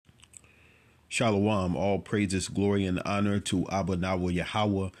Shalom, all praises, glory, and honor to Abba Nawa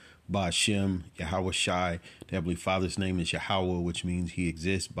Yahweh, Ba'Shem, Yahweh Shai. The Heavenly Father's name is Yahweh, which means he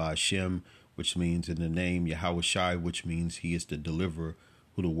exists, Ba'Shem, which means in the name Yahweh Shai, which means he is the deliverer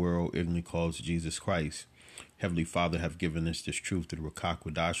who the world ignorantly calls Jesus Christ. Heavenly Father have given us this truth through the Ruach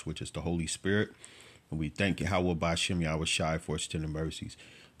HaKodesh, which is the Holy Spirit. And we thank Yahweh Ba'Shem, Yahweh Shai for his tender mercies.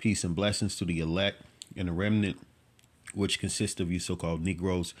 Peace and blessings to the elect and the remnant, which consists of you so-called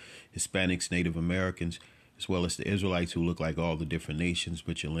Negroes, Hispanics, Native Americans, as well as the Israelites who look like all the different nations,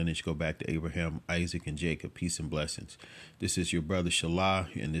 but your lineage go back to Abraham, Isaac, and Jacob. Peace and blessings. This is your brother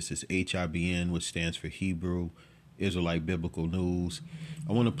Shalah, and this is HIBN, which stands for Hebrew Israelite Biblical News.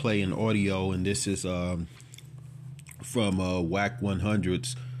 I want to play an audio, and this is from WAC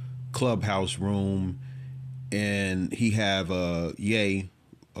 100's Clubhouse room, and he have Ye,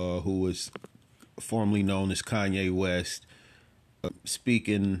 who is formerly known as Kanye West,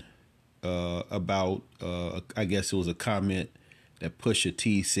 speaking about, I guess it was a comment that Pusha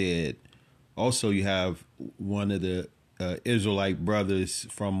T said. Also, you have one of the Israelite brothers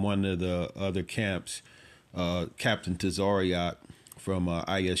from one of the other camps, Captain Tazariak from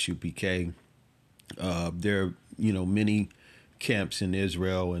ISUPK. There are, many camps in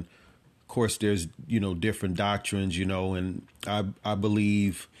Israel, and of course there's, different doctrines, and I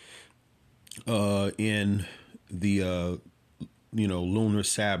believe in the, lunar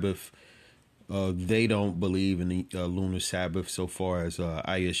Sabbath. They don't believe in the lunar Sabbath so far as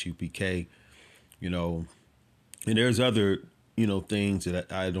ISUPK, and there's other, things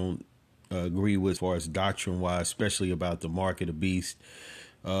that I don't agree with as far as doctrine-wise, especially about the mark of the beast.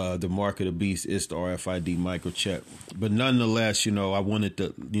 The mark of the beast is the RFID microchip. But nonetheless, I wanted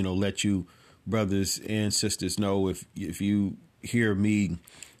to, let you brothers and sisters know if you hear me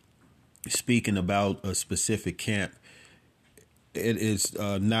speaking about a specific camp, it is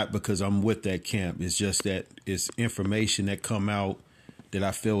not because I'm with that camp. It's just that it's information that come out that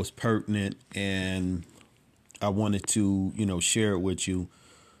I feel is pertinent, and I wanted to, share it with you.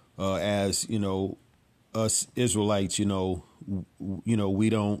 As us Israelites, we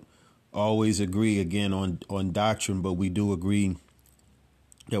don't always agree again on doctrine, but we do agree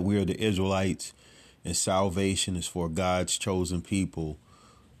that we are the Israelites, and salvation is for God's chosen people,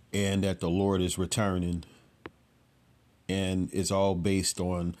 and that the Lord is returning. And it's all based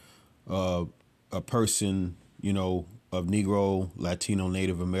on a person, of Negro, Latino,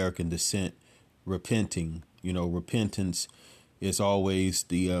 Native American descent repenting. Repentance is always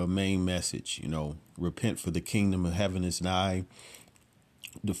the main message. Repent, for the kingdom of heaven is nigh.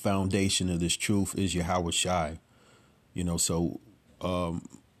 The foundation of this truth is Yahweh Shai. So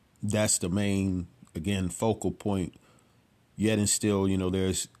that's the main, again, focal point. Yet and still,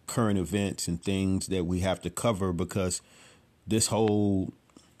 there's current events and things that we have to cover, because this whole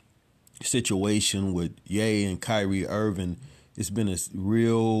situation with Ye and Kyrie Irving, it's been a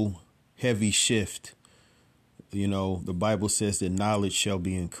real heavy shift. The Bible says that knowledge shall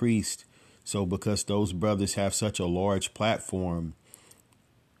be increased. So because those brothers have such a large platform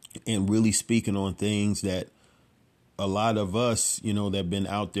and really speaking on things that a lot of us, that have been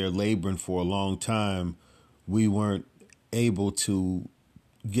out there laboring for a long time, we weren't able to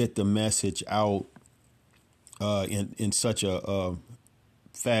get the message out in such a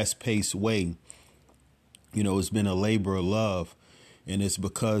fast-paced way. It's been a labor of love, and it's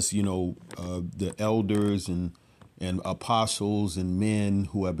because the elders and apostles and men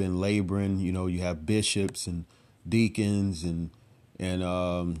who have been laboring. You have bishops and deacons and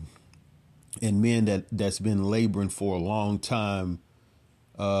men that's been laboring for a long time.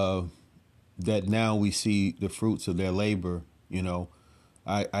 That now we see the fruits of their labor.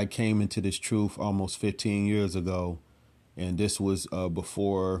 I came into this truth almost 15 years ago, and this was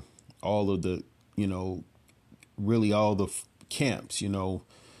before all of the, really all the camps.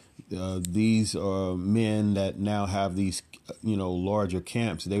 These are men that now have these, larger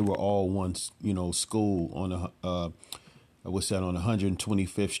camps. They were all once, school on on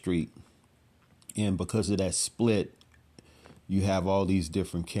 125th Street, and because of that split, you have all these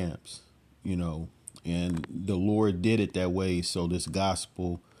different camps. And the Lord did it that way so this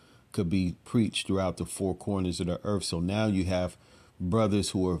gospel could be preached throughout the four corners of the earth. So now you have brothers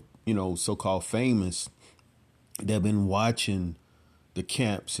who are, so-called famous, that have been watching the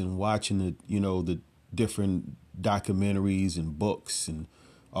camps and watching the, the different documentaries and books and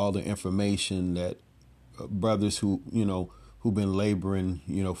all the information that brothers who've been laboring,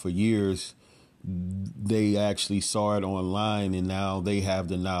 for years, they actually saw it online, and now they have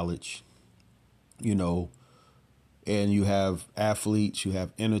the knowledge. And you have athletes, you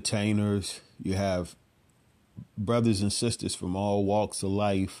have entertainers, you have brothers and sisters from all walks of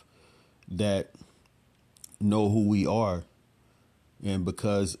life that know who we are. And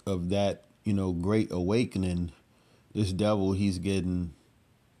because of that, great awakening, this devil, he's getting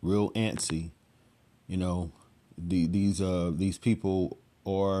real antsy. These people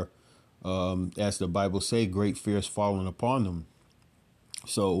are, as the Bible say, great fears falling upon them.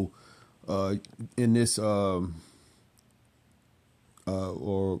 So in this or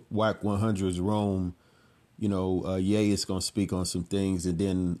WAC 100's room, Ye is going to speak on some things, and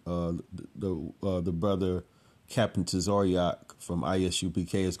then the brother Captain Tazariak from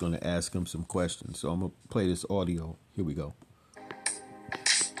ISUPK is going to ask him some questions. So I'm going to play this audio. Here we go.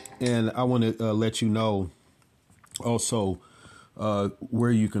 And I want to let you know also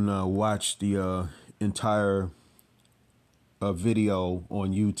where you can watch the entire video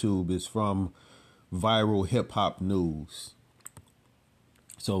on YouTube is from Viral Hip Hop News.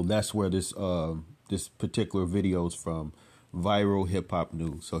 So that's where this particular video is from, Viral Hip Hop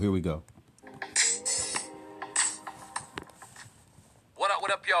News. So here we go. What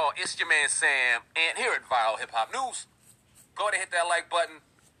up, y'all? It's your man Sam, and here at Viral Hip Hop News. Go ahead and hit that like button.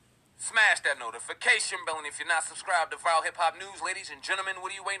 Smash that notification bell, and if you're not subscribed to Viral Hip Hop News, ladies and gentlemen,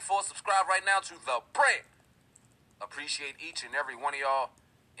 what are you waiting for? Subscribe right now to the brand. Appreciate each and every one of y'all,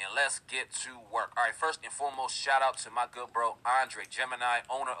 and let's get to work. All right, first and foremost, shout out to my good bro, Andre Gemini,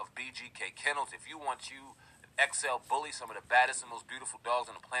 owner of BGK Kennels. If you want an XL bully, some of the baddest and most beautiful dogs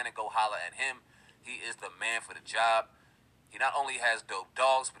on the planet, go holler at him. He is the man for the job. He not only has dope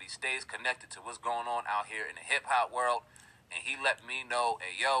dogs, but he stays connected to what's going on out here in the hip-hop world. And he let me know,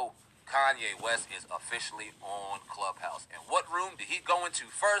 hey, yo, Kanye West is officially on Clubhouse. And what room did he go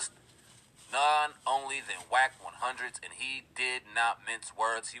into first? None only than WAC 100's, and he did not mince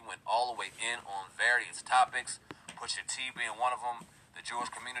words. He went all the way in on various topics, Pusha T being one of them, the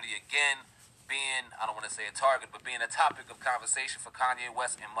Jewish community again being, I don't want to say a target, but being a topic of conversation for Kanye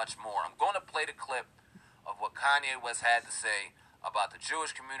West and much more. I'm going to play the clip of what Kanye West had to say about the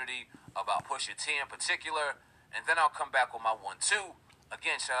Jewish community, about Pusha T in particular, and then I'll come back with my 1-2.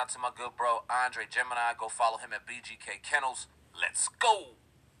 Again, shout out to my good bro, Andre Gemini. Go follow him at BGK Kennels. Let's go.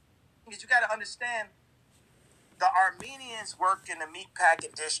 You got to understand, the Armenians work in the meat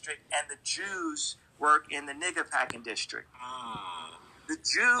packing district and the Jews work in the nigger packing district. The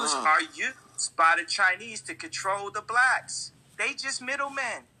Jews are used by the Chinese to control the blacks. They just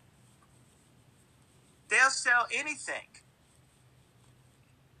middlemen. They'll sell anything.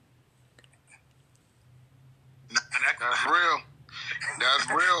 That's real. That's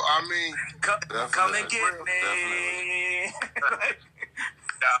real. I mean, come and get real. Me.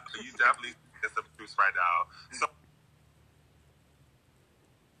 You definitely get the truth right now. So,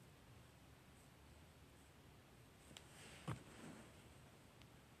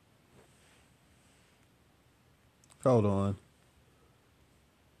 Hold on.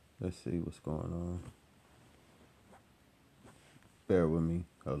 Let's see what's going on. Bear with me.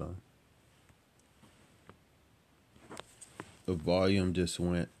 Hold on. The volume just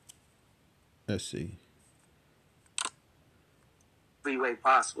went. Let's see. Freeway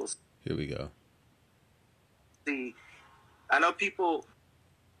possible. Here we go. See, I know people.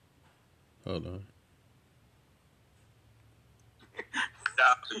 Hold on.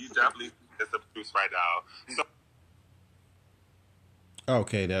 you definitely get the truth right now. So,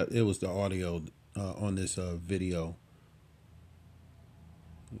 okay, that it was the audio on this video.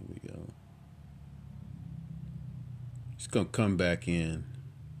 Here we go. It's gonna come back in.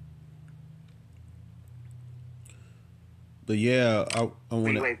 But yeah, I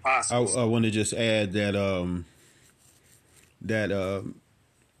want to just add that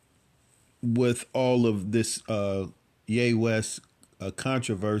with all of this Ye West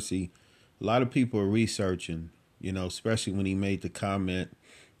controversy, a lot of people are researching, especially when he made the comment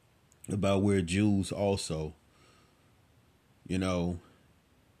about we're Jews also, and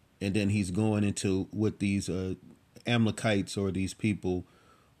then he's going into what these Amalekites or these people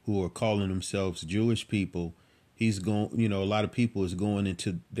who are calling themselves Jewish people. He's going, a lot of people is going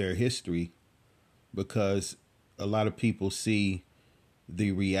into their history because a lot of people see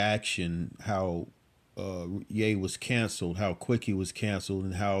the reaction, how Ye was canceled, how quick he was canceled,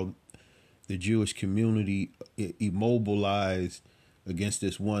 and how the Jewish community immobilized against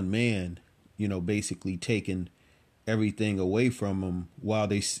this one man, basically taking everything away from him while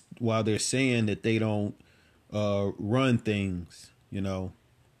they're saying that they don't run things,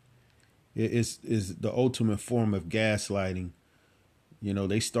 It is the ultimate form of gaslighting.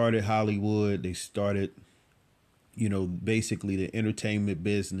 They started Hollywood. They started, basically the entertainment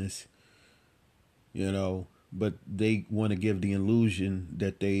business, but they want to give the illusion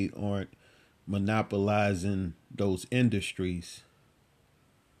that they aren't monopolizing those industries.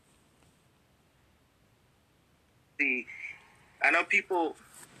 I know people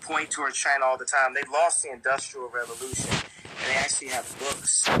point towards China all the time. They've lost the Industrial Revolution, and they actually have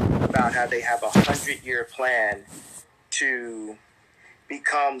books about how they have a 100-year plan to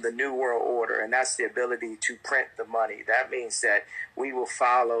become the New World Order, and that's the ability to print the money. That means that we will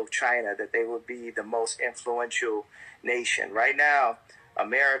follow China, that they will be the most influential nation. Right now,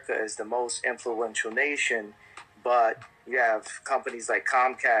 America is the most influential nation, but you have companies like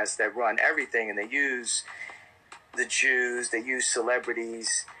Comcast that run everything, and they use the Jews, they use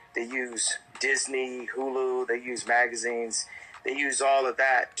celebrities, they use Disney, Hulu, they use magazines, they use all of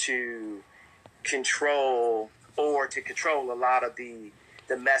that to control a lot of the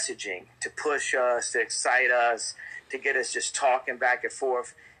messaging, to push us, to excite us, to get us just talking back and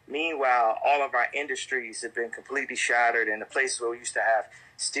forth. Meanwhile, all of our industries have been completely shattered, and the places where we used to have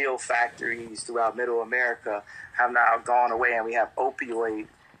steel factories throughout Middle America have now gone away, and we have opioid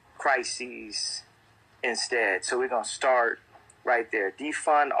crises instead. So we're going to start right there.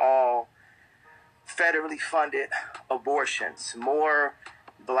 Defund all federally funded abortions. More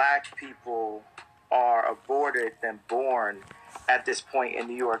black people are aborted than born at this point in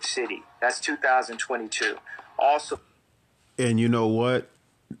New York City. That's 2022. Also, and you know what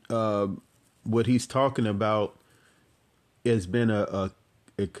he's talking about has been a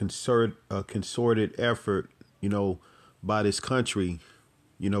concerted effort, by this country,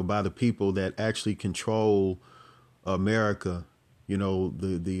 by the people that actually control America,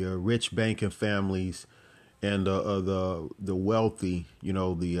 the rich banking families and the wealthy,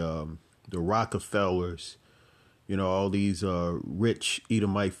 the Rockefellers, all these rich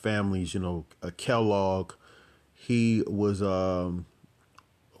Edomite families, Kellogg. He was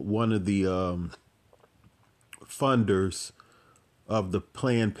one of the funders of the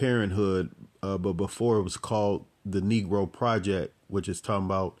Planned Parenthood, but before it was called the Negro Project, which is talking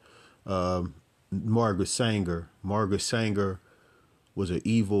about Margaret Sanger. Margaret Sanger was an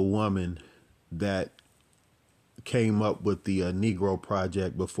evil woman that came up with the Negro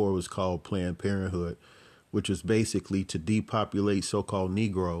Project before it was called Planned Parenthood, which was basically to depopulate so-called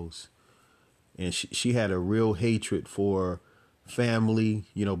Negroes. And she had a real hatred for family,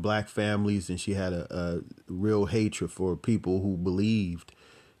 black families, and she had a real hatred for people who believed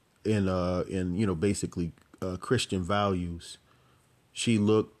in basically Christian values. She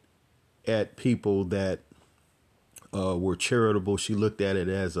looked at people that were charitable. She looked at it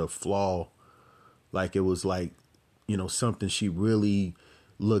as a flaw, like it was like, something she really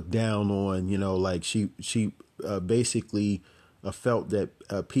looked down on. Like she basically felt that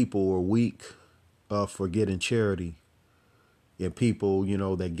people were weak for getting charity, and people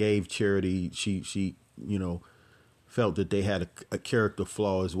that gave charity, she felt that they had a character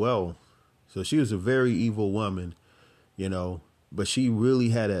flaw as well. So she was a very evil woman, but she really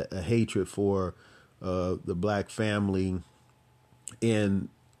had a hatred for the black family and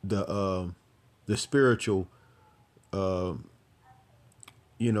the spiritual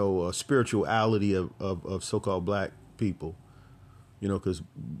spirituality of so-called black people, because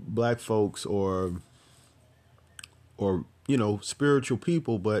black folks or spiritual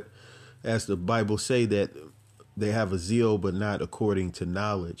people, but as the Bible say that they have a zeal, but not according to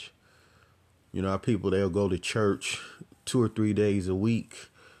knowledge. Our people, they'll go to church 2 or 3 days a week,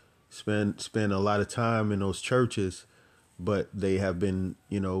 spend a lot of time in those churches, but they have been,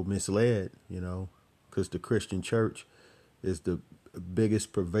 misled, because the Christian church is the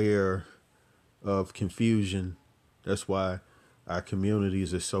biggest purveyor of confusion. That's why our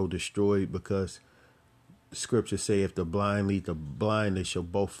communities are so destroyed, because scriptures say if the blind lead the blind, they shall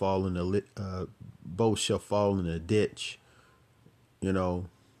both fall in a ditch.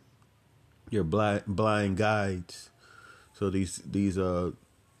 You're blind guides. So these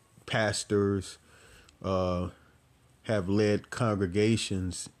pastors have led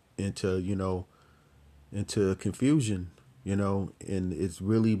congregations into confusion, and it's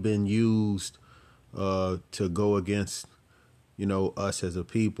really been used to go against us as a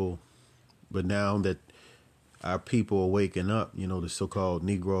people. But now that our people are waking up, the so-called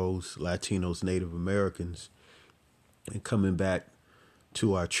Negroes, Latinos, Native Americans, and coming back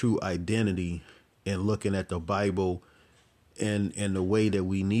to our true identity and looking at the Bible and the way that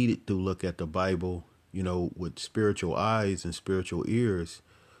we needed to look at the Bible, with spiritual eyes and spiritual ears,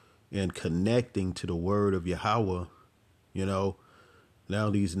 and connecting to the word of Yahweh. Now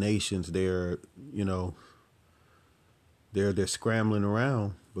these nations, they're scrambling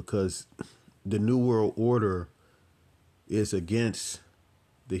around because the New World Order is against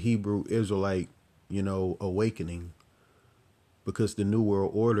the Hebrew Israelite, awakening, because the New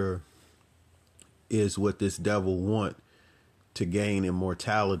World Order is what this devil want to gain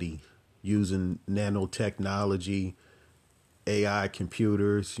immortality, using nanotechnology, AI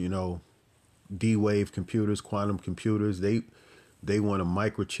computers, D-wave computers, quantum computers. They want to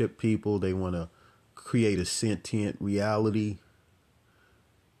microchip people. They want to create a sentient reality,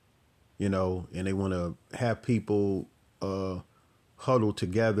 and they want to have people huddled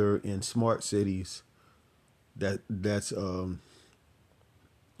together in smart cities. That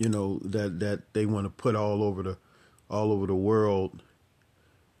they want to put all over the world,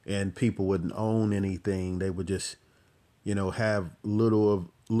 and people wouldn't own anything. They would just, have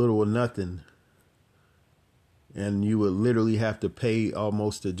little or nothing. And you would literally have to pay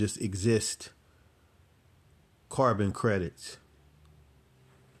almost to just exist. Carbon credits.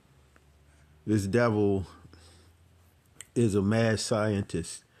 This devil is a mad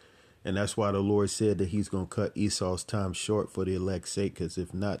scientist. And that's why the Lord said that he's going to cut Esau's time short for the elect's sake, because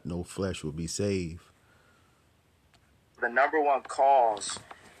if not, no flesh will be saved. The number one cause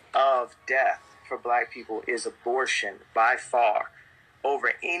of death for black people is abortion, by far,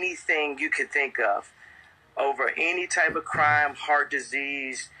 over anything you could think of. Over any type of crime, heart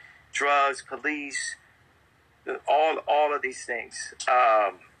disease, drugs, police, all of these things.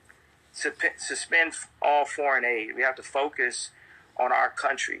 Suspend all foreign aid. We have to focus on our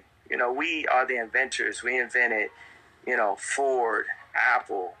country. We are the inventors. We invented, Ford,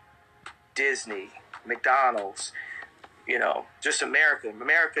 Apple, Disney, McDonald's, just America.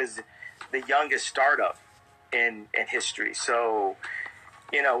 America is the youngest startup in history. So,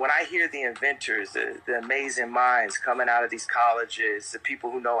 when I hear the inventors, the amazing minds coming out of these colleges, the people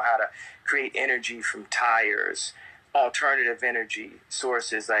who know how to create energy from tires, alternative energy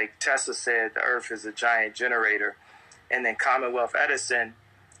sources, like Tesla said, the earth is a giant generator. And then Commonwealth Edison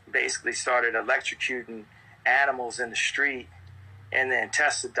basically started electrocuting animals in the street. And then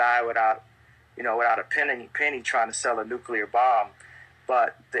Tesla died without a penny trying to sell a nuclear bomb.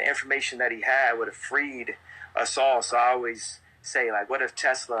 But the information that he had would have freed us all. So I always say, like, what if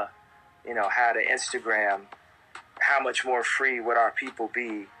Tesla, had an Instagram? How much more free would our people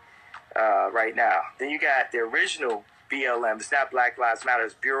be right now? Then you got the original BLM. It's not Black Lives Matter.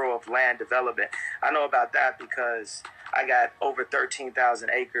 It's Bureau of Land Development. I know about that because I got over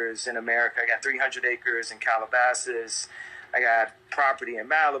 13,000 acres in America. I got 300 acres in Calabasas. I got property in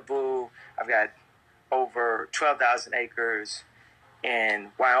Malibu. I've got over 12,000 acres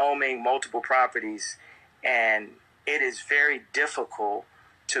in Wyoming, multiple properties. And it is very difficult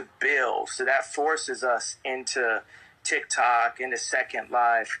to build. So that forces us into TikTok, into Second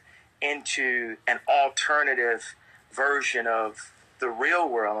Life, into an alternative version of the real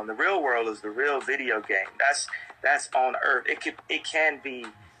world. And the real world is the real video game. That's on earth.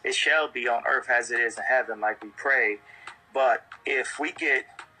 It shall be on earth as it is in heaven, like we pray. But if we've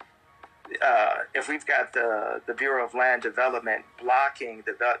got the Bureau of Land Development blocking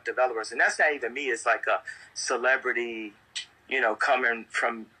the developers, and that's not even me, it's like a celebrity, coming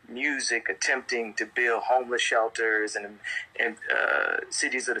from music, attempting to build homeless shelters and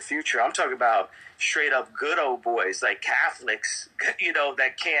cities of the future. I'm talking about straight up good old boys, like Catholics,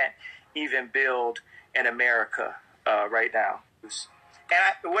 that can't even build in America right now.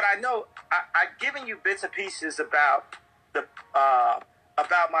 And what I know, I've given you bits and pieces about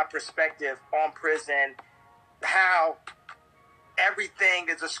my perspective on prison, how everything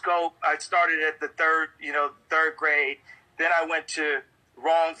is a scope. I started at the third grade. Then I went to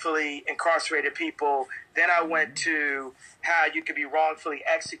wrongfully incarcerated people. Then I went to how you could be wrongfully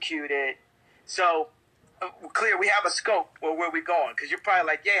executed. So clear, we have a scope where we're going. Because you're probably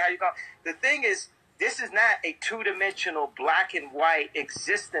like, yeah, how you going? The thing is, this is not a two-dimensional black and white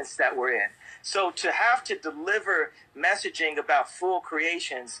existence that we're in. So to have to deliver messaging about full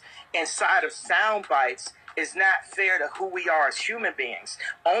creations inside of sound bites is not fair to who we are as human beings.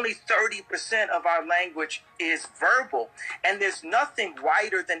 Only 30% of our language is verbal, and there's nothing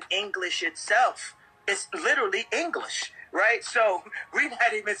whiter than English itself. It's literally English, right? So we're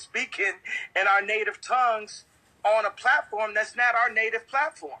not even speaking in our native tongues on a platform that's not our native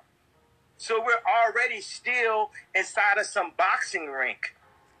platform. So we're already still inside of some boxing rink,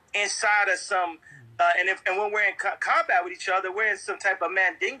 inside of some, and when we're in combat with each other, we're in some type of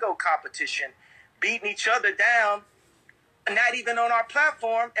Mandingo competition, beating each other down, not even on our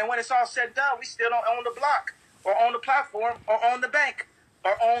platform. And when it's all said and done, we still don't own the block or own the platform or own the bank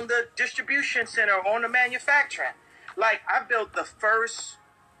or own the distribution center or own the manufacturing. Like I built the first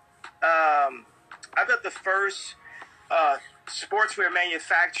sportswear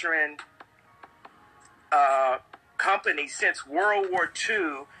manufacturing company since World War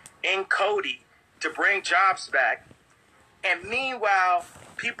II in Cody to bring jobs back. And meanwhile,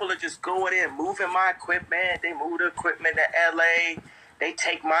 people are just going in, moving my equipment. They move the equipment to LA. they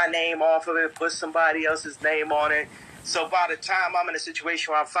take my name off of it, put somebody else's name on it. So by the time I'm in a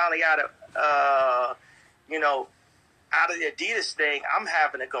situation where I'm finally out of, out of the Adidas thing, I'm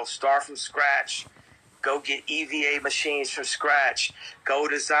having to go start from scratch, go get EVA machines from scratch, go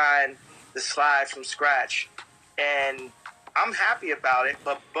design the slide from scratch. And I'm happy about it,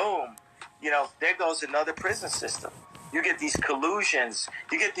 but boom, there goes another prison system. You get these collusions.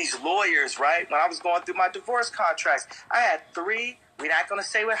 You get these lawyers, right? When I was going through my divorce contracts, I had 3. We're not going to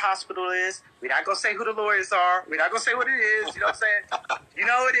say what hospital it is. We're not going to say who the lawyers are. We're not going to say what it is. You know what I'm saying? You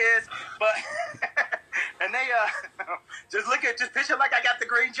know it is. But, and they, just picture like I got the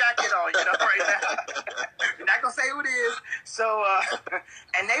green jacket on, right now. We're not going to say who it is. So,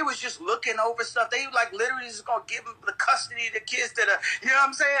 and they was just looking over stuff. They like literally just going to give them the custody of the kids to the, you know what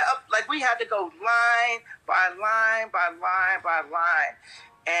I'm saying? Like we had to go line by line by line by line.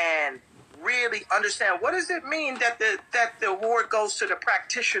 And really understand what does it mean that the award goes to the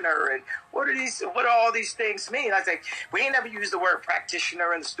practitioner, and what do all these things mean? I think we ain't never used the word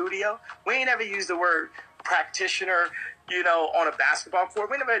practitioner in the studio. We ain't never used the word practitioner, on a basketball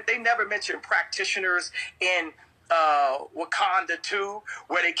court. They never mentioned practitioners in Wakanda 2,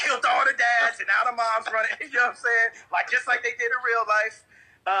 where they killed all the dads and now the moms running. You know what I'm saying? Just like they did in real life.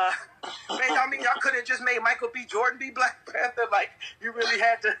 Man, y'all could have just made Michael B. Jordan be Black Panther. You really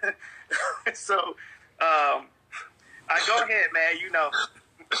had to. So, I go ahead, man. Got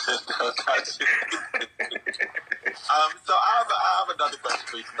you. So I have another question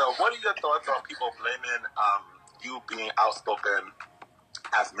for you. So, what are your thoughts on people blaming you being outspoken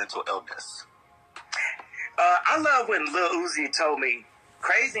as mental illness? I love when Lil Uzi told me,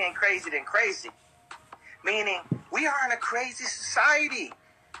 "Crazy ain't crazy than crazy," meaning we are in a crazy society.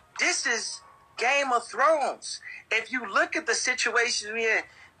 This is Game of Thrones. If you look at the situation we're in,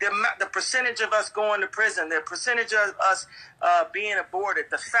 the percentage of us going to prison, the percentage of us being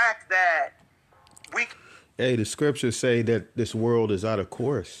aborted, the fact that we... Hey, the scriptures say that this world is out of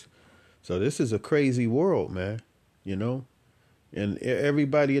course. So this is a crazy world, man, And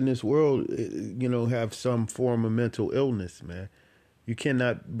everybody in this world, have some form of mental illness, man. You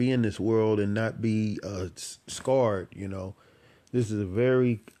cannot be in this world and not be scarred, This is a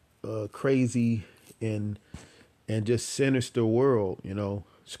very crazy and just sinister world,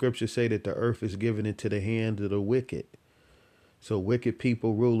 Scriptures say that the earth is given into the hands of the wicked. So wicked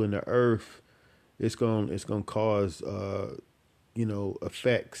people ruling the earth, it's going to cause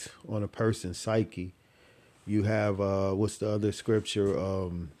effects on a person's psyche. You have what's the other scripture?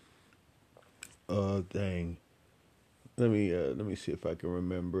 Dang. Let me see if I can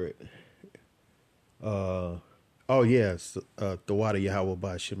remember it. Oh yes, the water Yahweh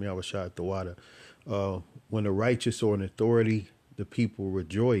Bashim Yahushua the water. When the righteous are in authority, the people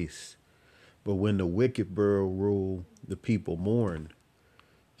rejoice, but when the wicked rule, the people mourn.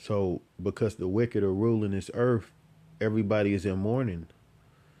 So because the wicked are ruling this earth, everybody is in mourning.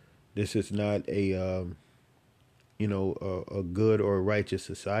 This is not a good or a righteous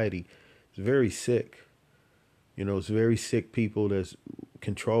society. It's very sick. It's very sick people that's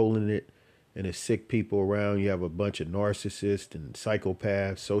controlling it, and it's sick people around. You have a bunch of narcissists and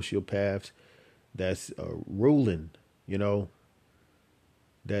psychopaths, sociopaths that's ruling,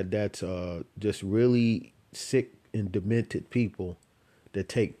 that's just really sick and demented people that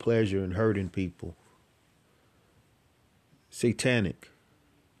take pleasure in hurting people. Satanic,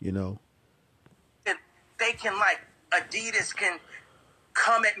 And they can, Adidas can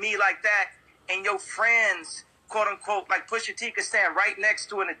come at me like that, and your friends, quote unquote, like Pusha T, can stand right next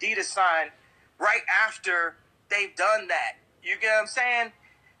to an Adidas sign right after they've done that. You get what I'm saying?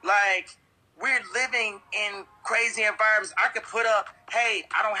 We're living in crazy environments. I could put up, hey,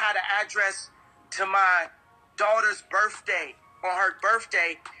 I don't have the address to my daughter's birthday on her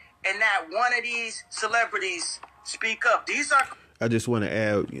birthday, and not one of these celebrities speak up. These are... I just want to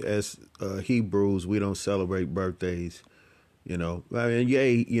add, as Hebrews, we don't celebrate birthdays. He's not, in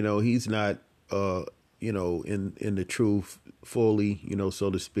the truth fully, so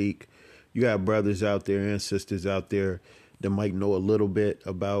to speak. You got brothers out there and sisters out there that might know a little bit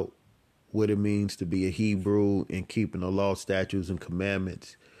about what it means to be a Hebrew and keeping the law, statutes, and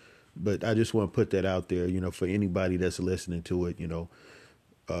commandments. But I just want to put that out there, for anybody that's listening to it,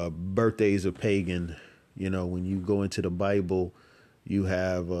 birthdays are pagan. When you go into the Bible, you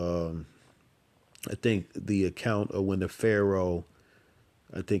have, I think, the account of when the Pharaoh,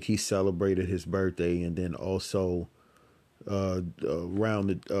 I think he celebrated his birthday, and then also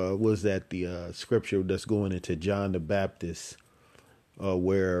around the scripture that's going into John the Baptist,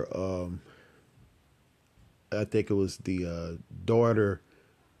 where I think it was the daughter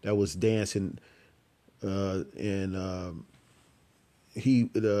that was dancing, and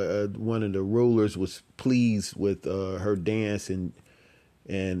one of the rulers was pleased with her dance, and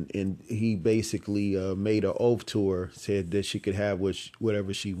he basically made an oath to her, said that she could have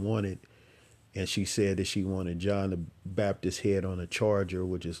whatever she wanted, and she said that she wanted John the Baptist's head on a charger,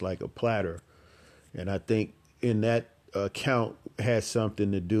 which is like a platter, and I think in that account has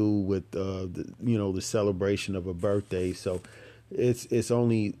something to do with the celebration of a birthday. So it's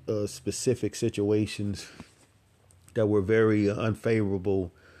only specific situations that were very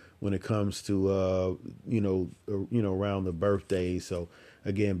unfavorable when it comes to around the birthday. So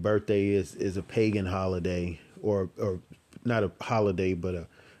again, birthday is a pagan holiday, or not a holiday, but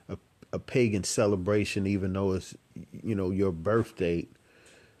a pagan celebration, even though it's your birth date.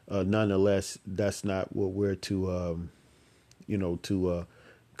 Nonetheless, that's not what we're to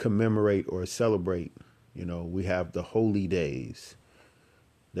commemorate or celebrate. We have the holy days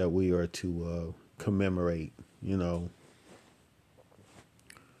that we are to commemorate. Here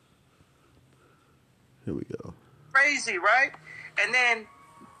we go. Crazy, right? And then,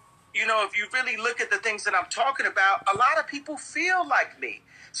 if you really look at the things that I'm talking about, a lot of people feel like me.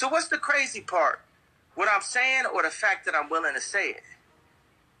 So what's the crazy part? What I'm saying, or the fact that I'm willing to say it?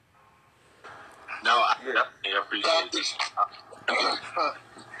 No, I appreciate this.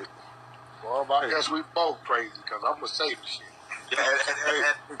 Well, I guess we both crazy, because I'm going to say the shit. Yeah,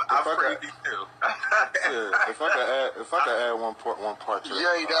 and I'm crazy too. Yeah, if I could add one part to that.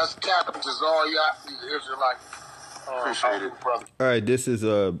 Yeah, that's Captain Tazariak, the Israelite. Appreciate it, brother. All right, this is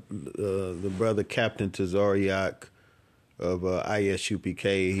the brother Captain Tazariak of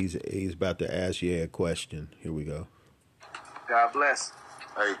ISUPK. He's about to ask you a question. Here we go. God bless.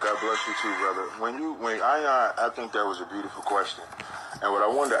 Hey, God bless you too, brother. I think that was a beautiful question. And what I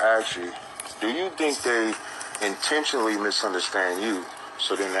wanted to ask you, do you think they intentionally misunderstand you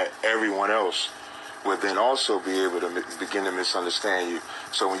so then that everyone else would then also be able to begin to misunderstand you?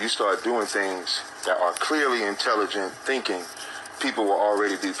 So when you start doing things that are clearly intelligent thinking, people will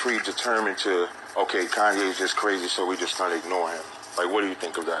already be predetermined to, okay, Kanye's just crazy, so we just start ignoring him. Like, what do you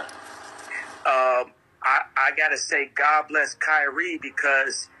think of that? I gotta say, God bless Kyrie,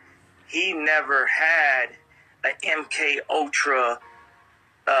 because he never had an MK Ultra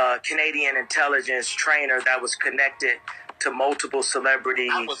Canadian intelligence trainer that was connected to multiple celebrity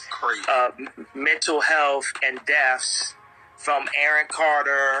mental health and deaths, from Aaron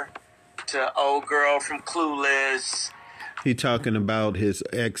Carter to old girl from Clueless. He talking about his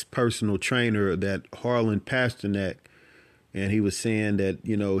ex-personal trainer, that Harlan Pasternak, and he was saying that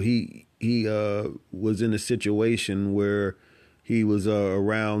he was in a situation where he was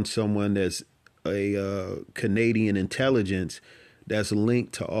around someone that's a Canadian intelligence that's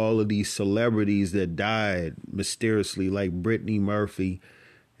linked to all of these celebrities that died mysteriously, like Brittany Murphy,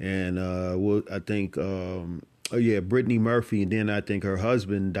 and I think Brittany Murphy, and then I think her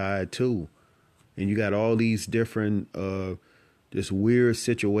husband died too. And you got all these different just weird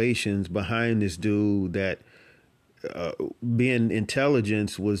situations behind this dude that being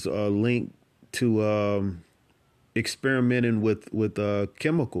intelligence was linked to experimenting with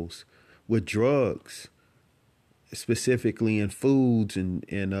chemicals, with drugs, specifically in foods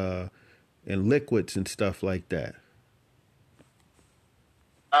and liquids and stuff like that.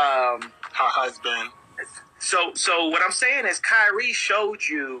 Her husband. So what I'm saying is, Kyrie showed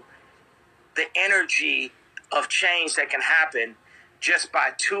you the energy of change that can happen just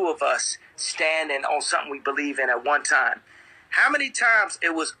by two of us standing on something we believe in at one time. How many times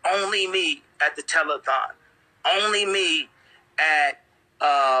it was only me at the telethon, only me at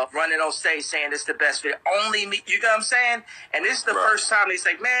running on stage saying this is the best video, only me, you know what I'm saying? And this is the first time they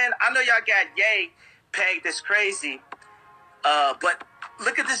say, man, I know y'all got Ye pegged as crazy, but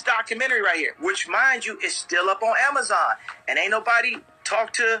look at this documentary right here, which, mind you, is still up on Amazon, and ain't nobody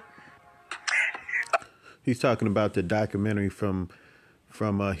talked to. He's talking about the documentary from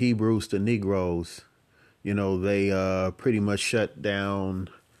Hebrews to Negroes. They pretty much shut down,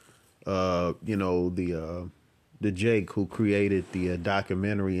 the Jake who created the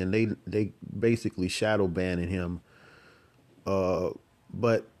documentary, and they basically shadow banning him.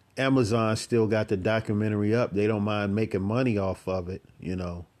 But Amazon still got the documentary up. They don't mind making money off of it,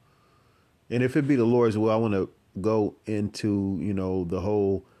 And if it be the Lord's will, I want to go into, the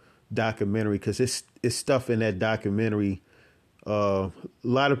whole documentary, because it's stuff in that documentary. I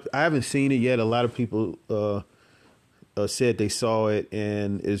haven't seen it yet. A lot of people said they saw it,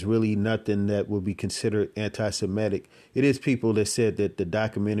 and it's really nothing that would be considered anti-Semitic. It is people that said that the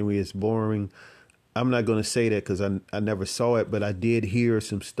documentary is boring. I'm not going to say that because I never saw it, but I did hear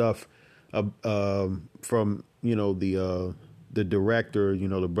some stuff from the director,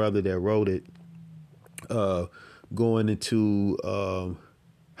 the brother that wrote it, going into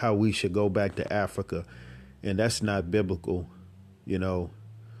how we should go back to Africa, and that's not biblical. You know,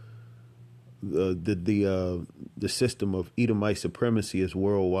 the system of Edomite supremacy is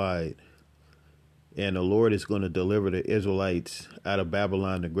worldwide, and the Lord is going to deliver the Israelites out of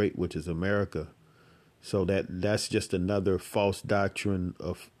Babylon the Great, which is America. So that's just another false doctrine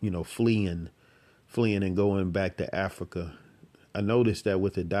of, you know, fleeing and going back to Africa. I noticed that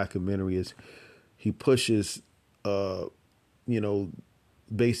with the documentary is he pushes, you know,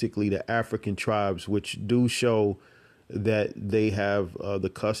 basically the African tribes, which do show that they have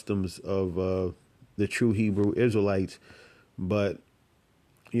the customs of the true Hebrew Israelites. But,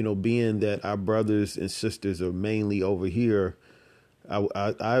 you know, being that our brothers and sisters are mainly over here,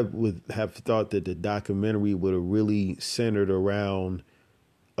 I would have thought that the documentary would have really centered around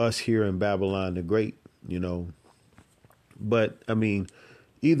us here in Babylon the Great, you know. But, I mean,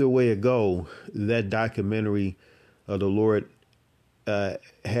 either way it go, that documentary, the Lord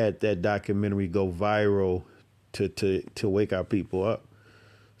had that documentary go viral to wake our people up.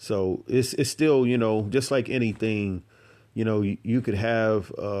 So it's still, you know, just like anything, you know, you could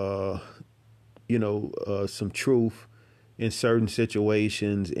have, you know, some truth in certain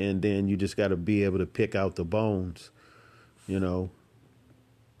situations, and then you just got to be able to pick out the bones, you know.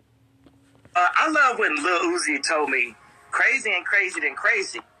 I love when Lil Uzi told me, crazy and crazy than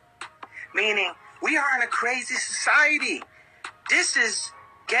crazy. Meaning, we are in a crazy society. This is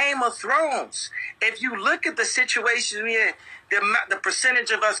Game of Thrones. If you look at the situation we're in, the percentage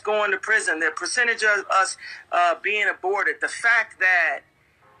of us going to prison, the percentage of us being aborted, the fact that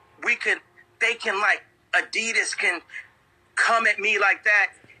they can like, Adidas can come at me like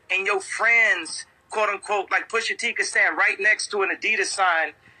that, and your friends, quote unquote, like Pusha T can stand right next to an Adidas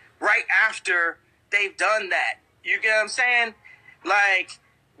sign right after they've done that. You get what I'm saying? Like,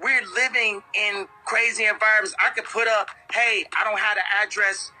 we're living in crazy environments. I could put up, hey, I don't have the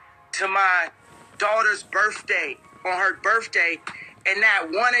address to my daughter's birthday on her birthday, and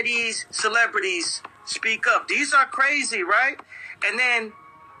not one of these celebrities speak up. These are crazy, right? And then,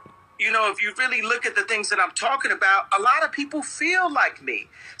 you know, if you really look at the things that I'm talking about, a lot of people feel like me.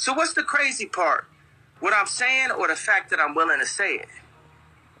 So what's the crazy part? What I'm saying, or the fact that I'm willing to say it?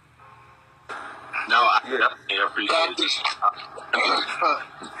 No, I definitely appreciate it.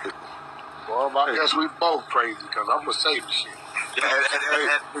 Well, I guess we both crazy because I'm going to say the shit. Yeah,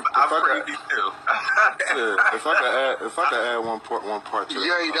 and I'm crazy too. Yeah, if I could add one part to yeah,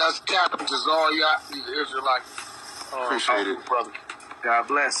 that. that's Captain all you got. These Israelites. Appreciate it, brother. God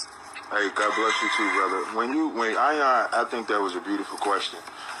bless. Hey, God bless you too, brother. When I think that was a beautiful question,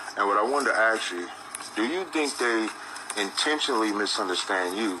 and what I wanted to ask you, do you think they intentionally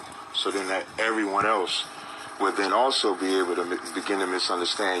misunderstand you, so then that everyone else would then also be able to begin to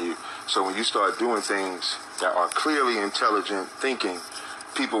misunderstand you? So when you start doing things that are clearly intelligent thinking,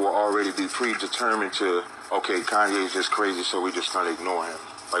 people will already be predetermined to, okay, Kanye is just crazy, so we just gonna ignore him.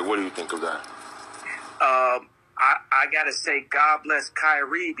 Like, what do you think of that? I gotta say, God bless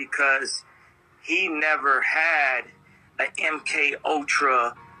Kyrie, because he never had an MK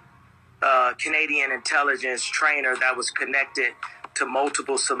Ultra Canadian intelligence trainer that was connected to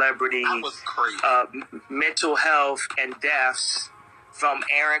multiple celebrity mental health and deaths, from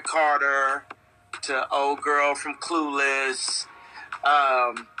Aaron Carter to old girl from Clueless,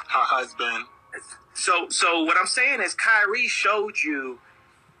 her husband. So what I'm saying is, Kyrie showed you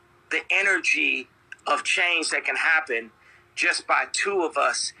the energy of change that can happen just by two of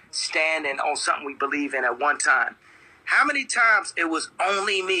us standing on something we believe in at one time. How many times it was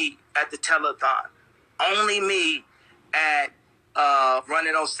only me at the telethon, only me at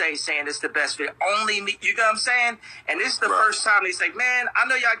running on stage saying this is the best video, only me, you know what I'm saying? And this is the first time he's like, man, I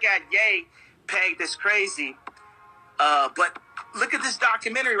know y'all got Ye pegged this crazy, but look at this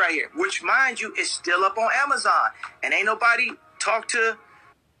documentary right here, which, mind you, is still up on Amazon, and ain't nobody talked to.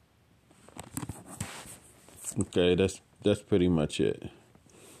 Okay, that's pretty much it.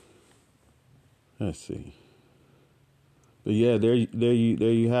 Let's see. But yeah, there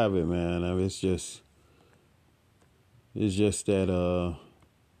you have it, man. I mean, it's just that the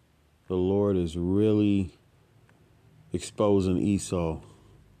Lord is really exposing Esau.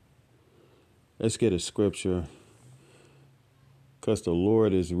 Let's get a scripture, because the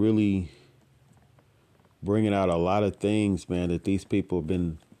Lord is really bringing out a lot of things, man, that these people have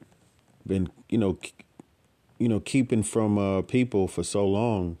been keeping from people for so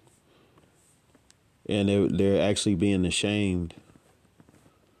long, and they're actually being ashamed.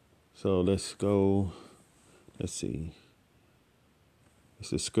 So let's go. Let's see.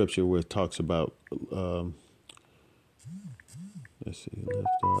 It's a scripture where it talks about. Let's see. Lift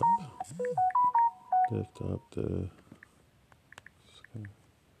up Lift up the.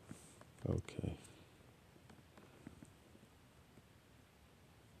 Okay.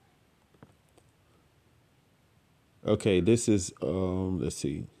 Okay, this is let's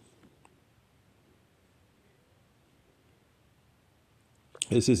see.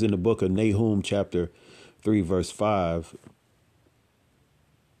 This is in the book of Nahum, chapter 3, verse 5.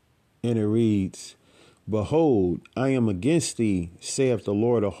 And it reads, Behold, I am against thee, saith the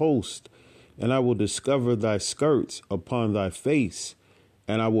Lord of hosts, and I will discover thy skirts upon thy face,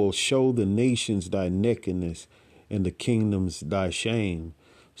 and I will show the nations thy nakedness, and the kingdoms thy shame.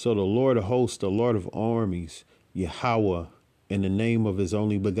 So the Lord of hosts, the Lord of armies, Yahweh, in the name of his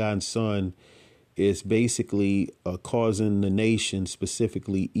only begotten Son, is basically causing the nation,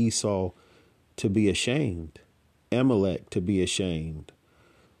 specifically Esau, to be ashamed, Amalek to be ashamed.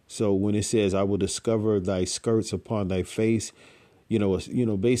 So when it says, I will discover thy skirts upon thy face,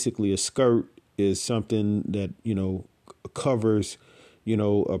 basically a skirt is something that, covers,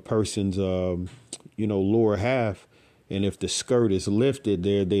 a person's, lower half. And if the skirt is lifted,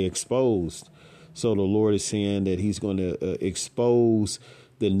 they exposed. So the Lord is saying that he's going to expose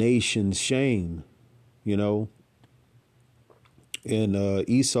the nation's shame, and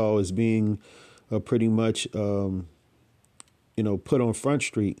Esau is being pretty much, put on Front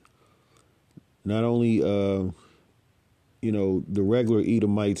Street. Not only, the regular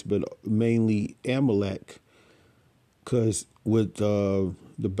Edomites, but mainly Amalek, because with the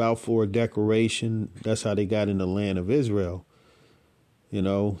Balfour Declaration, that's how they got in the land of Israel,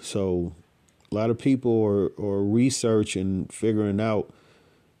 so a lot of people are researching, figuring out,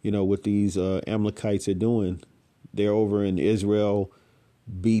 what these Amalekites are doing. They're over in Israel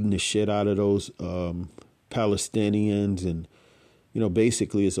beating the shit out of those Palestinians, and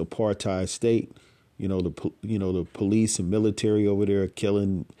basically it's apartheid state. The police and military over there are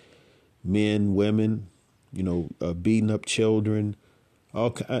killing men, women, beating up children, all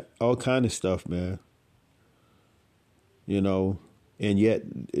kind of stuff, man. And yet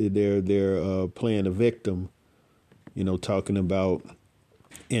they're playing a victim, talking about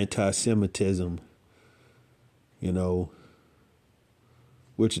anti-Semitism,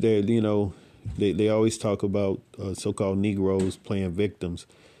 which they always talk about so-called Negroes playing victims.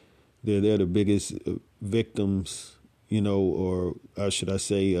 They're the biggest victims, or should I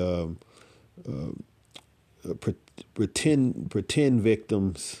say, pretend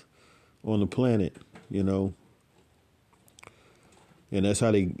victims on the planet, and that's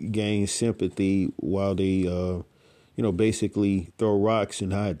how they gain sympathy while they, basically throw rocks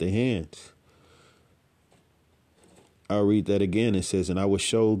and hide their hands. I'll read that again. It says, and I will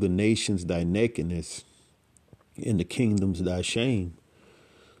show the nations thy nakedness, and the kingdoms thy shame.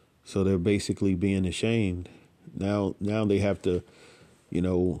 So they're basically being ashamed. Now they have to,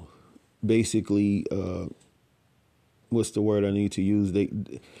 basically, what's the word I need to use?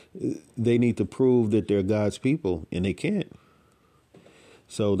 They need to prove that they're God's people, and they can't.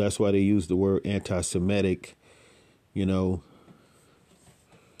 So that's why they use the word anti-Semitic, and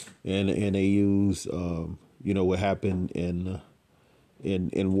they use, what happened in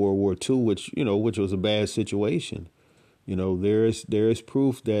World War II, which was a bad situation. There is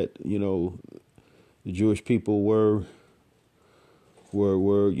proof that, the Jewish people were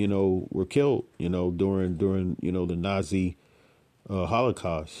killed, during the Nazi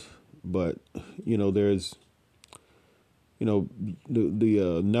Holocaust. But, there's,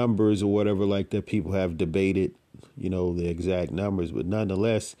 the numbers or whatever like that, people have debated, the exact numbers. But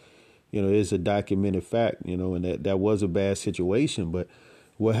nonetheless, it's a documented fact, and that was a bad situation. But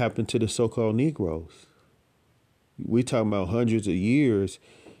what happened to the so-called Negroes? We talking about hundreds of years,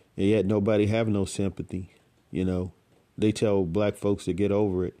 and yet nobody have no sympathy. They tell black folks to get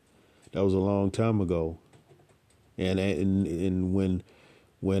over it. That was a long time ago. And when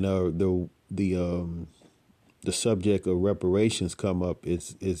the subject of reparations come up,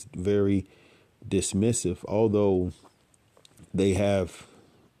 it's very dismissive. Although they have,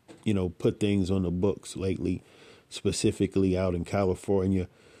 put things on the books lately, specifically out in California.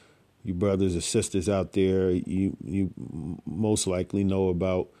 You brothers and sisters out there, you most likely know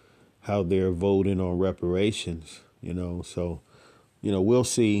about how they're voting on reparations, So, we'll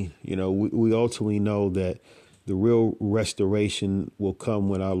see. We ultimately know that the real restoration will come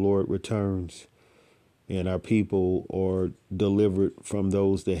when our Lord returns and our people are delivered from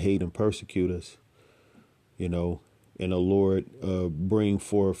those that hate and persecute us, and the Lord bring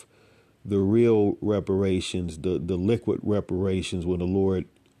forth the real reparations, the liquid reparations, when the Lord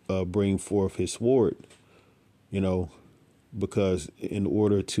bring forth his sword, because in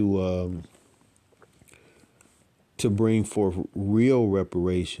order to bring forth real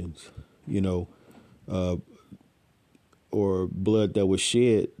reparations, or blood that was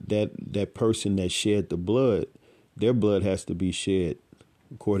shed, that person that shed the blood, their blood has to be shed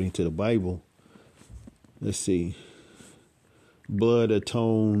according to the Bible. Let's see. Blood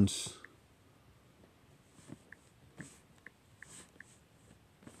atones.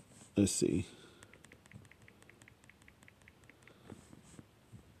 Let's see.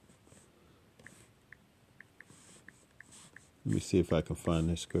 Let me see if I can find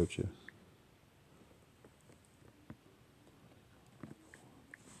this scripture.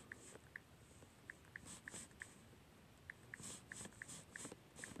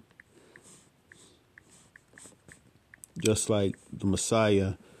 Just like the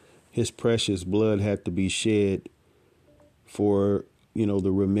Messiah, his precious blood had to be shed for,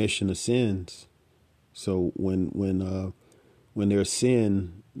 the remission of sins. So when there's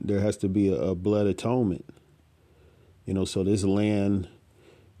sin, there has to be a blood atonement. So this land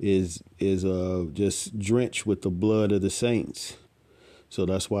is just drenched with the blood of the saints. So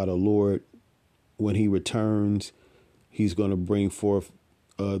that's why the Lord, when he returns, he's going to bring forth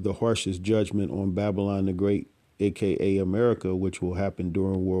the harshest judgment on Babylon the Great, a.k.a. America, which will happen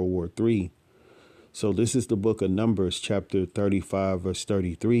during World War III. So this is the book of Numbers, chapter 35, verse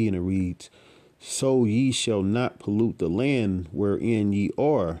 33, and it reads, "So ye shall not pollute the land wherein ye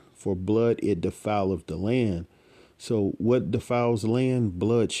are, for blood it defileth the land." So what defiles land?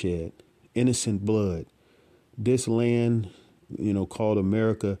 Bloodshed, innocent blood. This land, called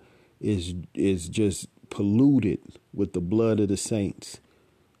America, is just polluted with the blood of the saints.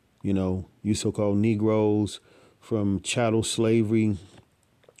 You so-called Negroes, from chattel slavery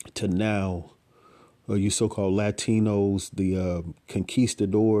to now, or you so-called Latinos, the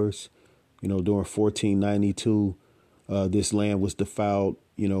conquistadors, during 1492, this land was defiled,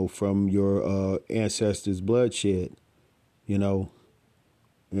 from your ancestors' bloodshed, and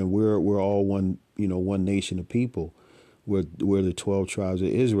we're all one, one nation of people. We're the 12 tribes of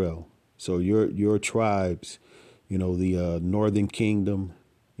Israel. So your tribes, the Northern Kingdom,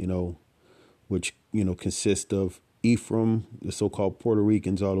 which, consist of Ephraim, the so-called Puerto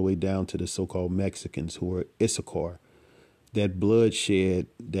Ricans, all the way down to the so-called Mexicans, who are Issachar. That bloodshed,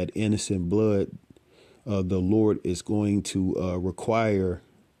 that innocent blood, the Lord is going to require,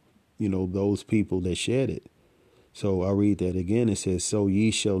 those people that shed it. So I'll read that again. It says, "So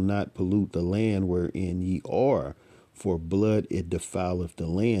ye shall not pollute the land wherein ye are, for blood it defileth the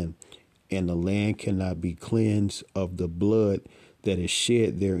land, and the land cannot be cleansed of the blood that is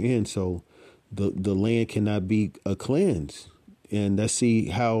shed therein." So the land cannot be cleansed. And let's see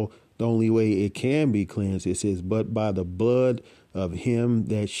how the only way it can be cleansed. It says, "But by the blood of him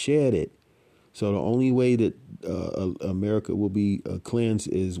that shed it." So the only way that America will be cleansed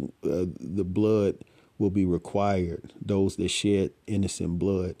is the blood will be required, those that shed innocent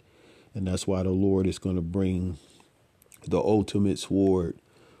blood. And that's why the Lord is going to bring the ultimate sword,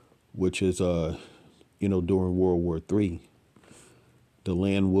 which is, during World War III. The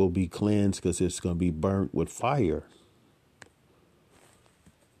land will be cleansed because it's going to be burnt with fire.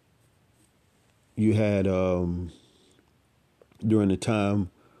 You had, during the time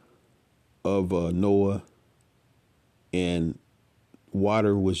of Noah, and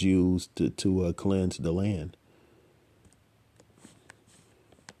water was used to cleanse the land.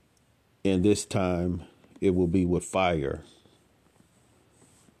 And this time it will be with fire.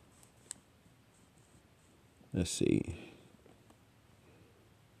 Let's see.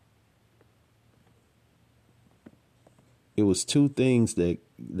 It was two things that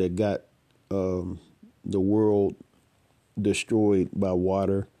got the world destroyed by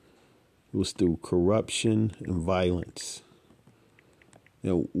water. It was through corruption and violence.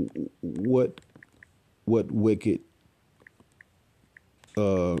 What wicked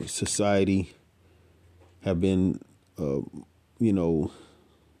society have been,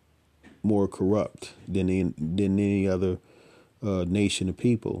 more corrupt than any other nation of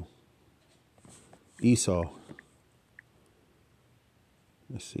people? Esau.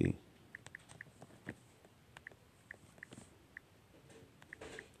 Let's see.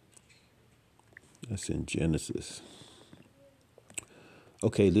 That's in Genesis.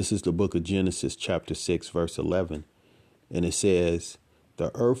 Okay, this is the book of Genesis, chapter 6, verse 11. And it says,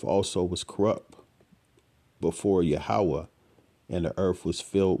 "The earth also was corrupt before Yahweh, and the earth was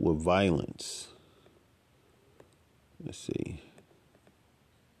filled with violence." Let's see.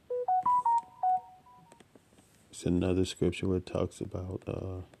 It's another scripture where it talks about,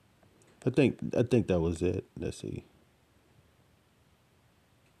 I think that was it. Let's see.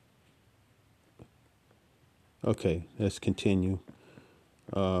 Okay, let's continue.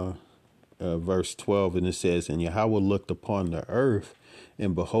 Verse 12, and it says, "And Yahweh looked upon the earth,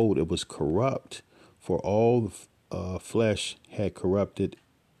 and behold, it was corrupt, For all flesh had corrupted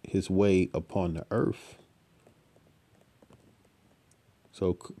his way upon the earth.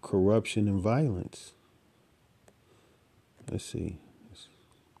 So corruption and violence. Let's see.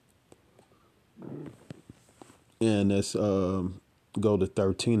 And let's go to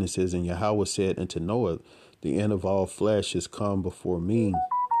 13. It says, and Yahweh said unto Noah, the end of all flesh is come before me,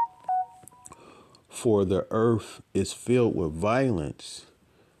 for the earth is filled with violence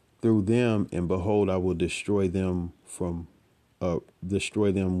through them, and behold, I will destroy them with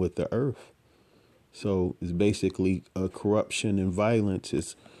the earth. So it's basically corruption and violence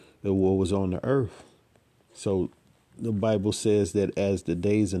is what was on the earth. So the Bible says that as the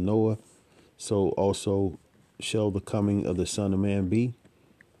days of Noah, so also shall the coming of the Son of Man be.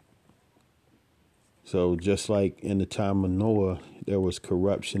 So just like in the time of Noah, there was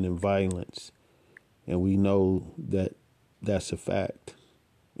corruption and violence. And we know that that's a fact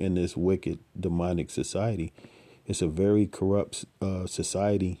in this wicked, demonic society. It's a very corrupt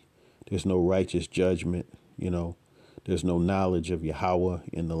society. There's no righteous judgment, There's no knowledge of Yahweh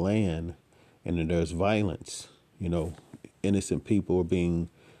in the land. And then there's violence, Innocent people are being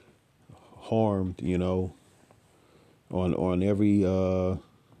harmed, on every or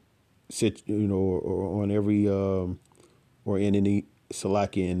in any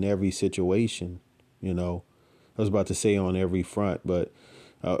Salakia in every situation, I was about to say on every front, but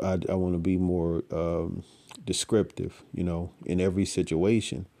I want to be more descriptive, in every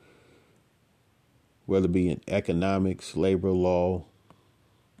situation, whether it be in economics, labor law,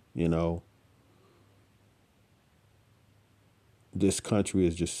 this country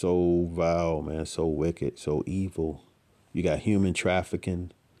is just so vile, man, so wicked, so evil. You got human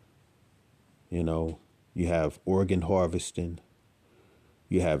trafficking, you have organ harvesting,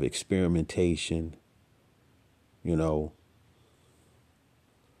 you have experimentation,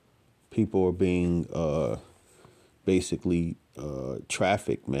 people are being basically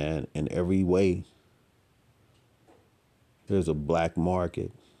trafficked, man, in every way. There's a black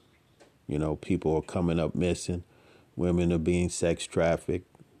market, people are coming up missing, women are being sex trafficked,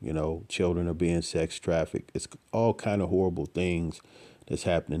 children are being sex trafficked. It's all kind of horrible things that's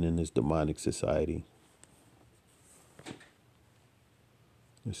happening in this demonic society.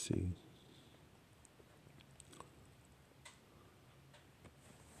 Let's see.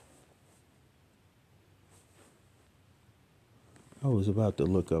 I was about to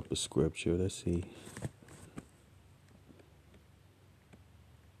look up a scripture. Let's see.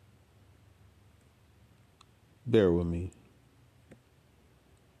 Bear with me.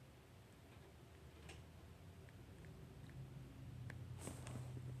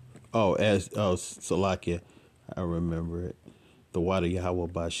 Salakia, I remember it. The water Yahweh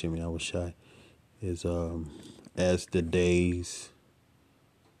Bashim Yahushai is as the days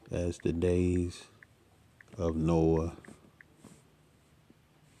of Noah.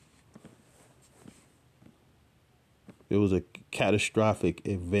 It was a catastrophic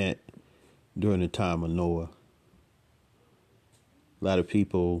event during the time of Noah. A lot of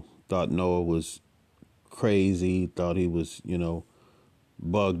people thought Noah was crazy, thought he was,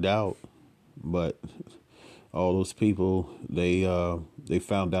 bugged out, but all those people they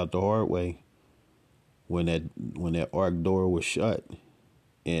found out the hard way when that ark door was shut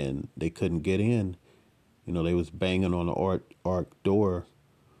and they couldn't get in. They was banging on the ark door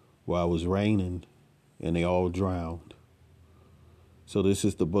while it was raining, and they all drowned. So this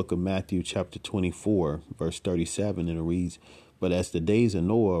is the book of Matthew, chapter 24, verse 37, and it reads, "But as the days of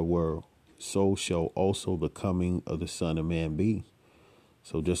Noah were, so shall also the coming of the Son of Man be."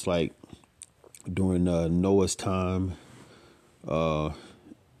 So just like during Noah's time,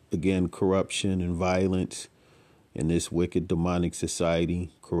 again, corruption and violence in this wicked demonic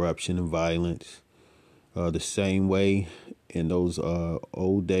society, corruption and violence. The same way in those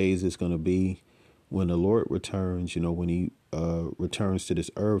old days it's going to be when the Lord returns. When he returns to this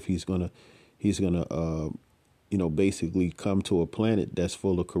earth, he's gonna basically come to a planet that's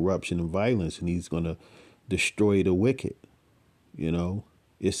full of corruption and violence, and he's gonna destroy the wicked.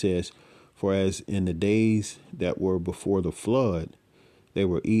 It says, "For as in the days that were before the flood, they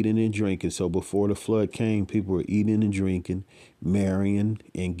were eating and drinking." So before the flood came, people were eating and drinking, marrying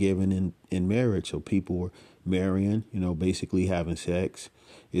and giving in marriage. So people were marrying, basically having sex.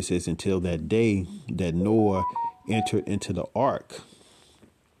 It says until that day that Noah entered into the ark.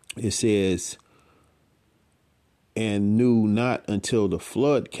 It says, "And knew not until the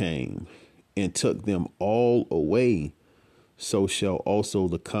flood came and took them all away. So shall also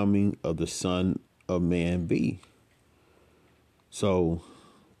the coming of the Son of Man be." So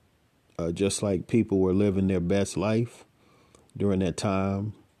just like people were living their best life during that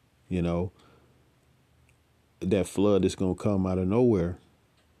time, that flood is going to come out of nowhere.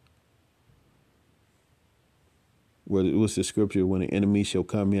 What's the scripture? When the enemy shall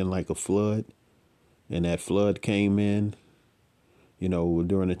come in like a flood, and that flood came in,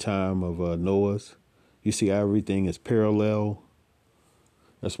 during the time of Noah's. You see how everything is parallel.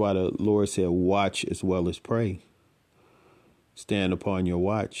 That's why the Lord said, watch as well as pray. Stand upon your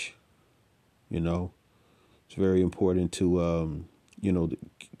watch. It's very important to,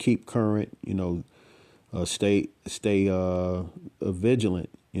 keep current, stay vigilant,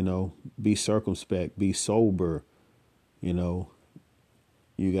 be circumspect, be sober. You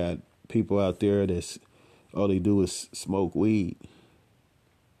got people out there that's all they do is smoke weed.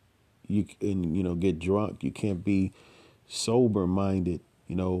 Get drunk. You can't be sober minded,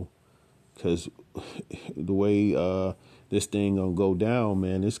 because the way this thing gonna go down,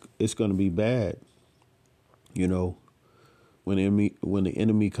 man, it's gonna be bad. When the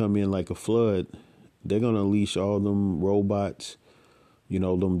enemy come in like a flood, they're gonna unleash all them robots,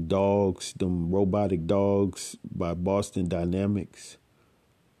 them dogs, them robotic dogs by Boston Dynamics.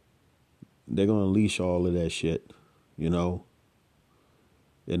 They're gonna unleash all of that shit, and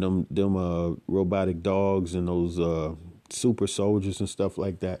them robotic dogs and those super soldiers and stuff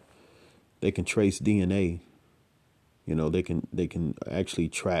like that. They can trace DNA. They can actually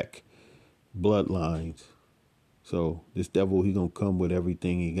track bloodlines. So this devil, he gonna come with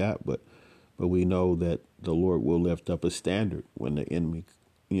everything he got, but we know that the Lord will lift up a standard when the enemy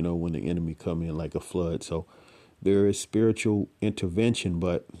come in like a flood. So there is spiritual intervention,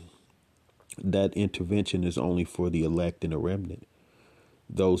 but that intervention is only for the elect and the remnant.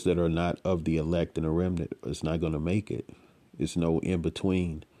 Those that are not of the elect and the remnant is not going to make it. It's no in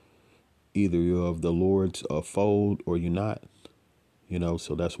between. Either you're of the Lord's fold or you're not.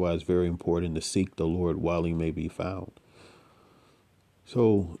 So that's why it's very important to seek the Lord while he may be found.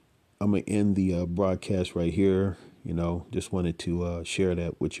 So I'm going to end the broadcast right here. Just wanted to share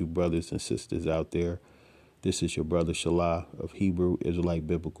that with you brothers and sisters out there. This is your brother Shalah of Hebrew Israelite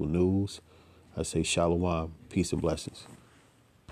Biblical News. I say shalom, peace and blessings.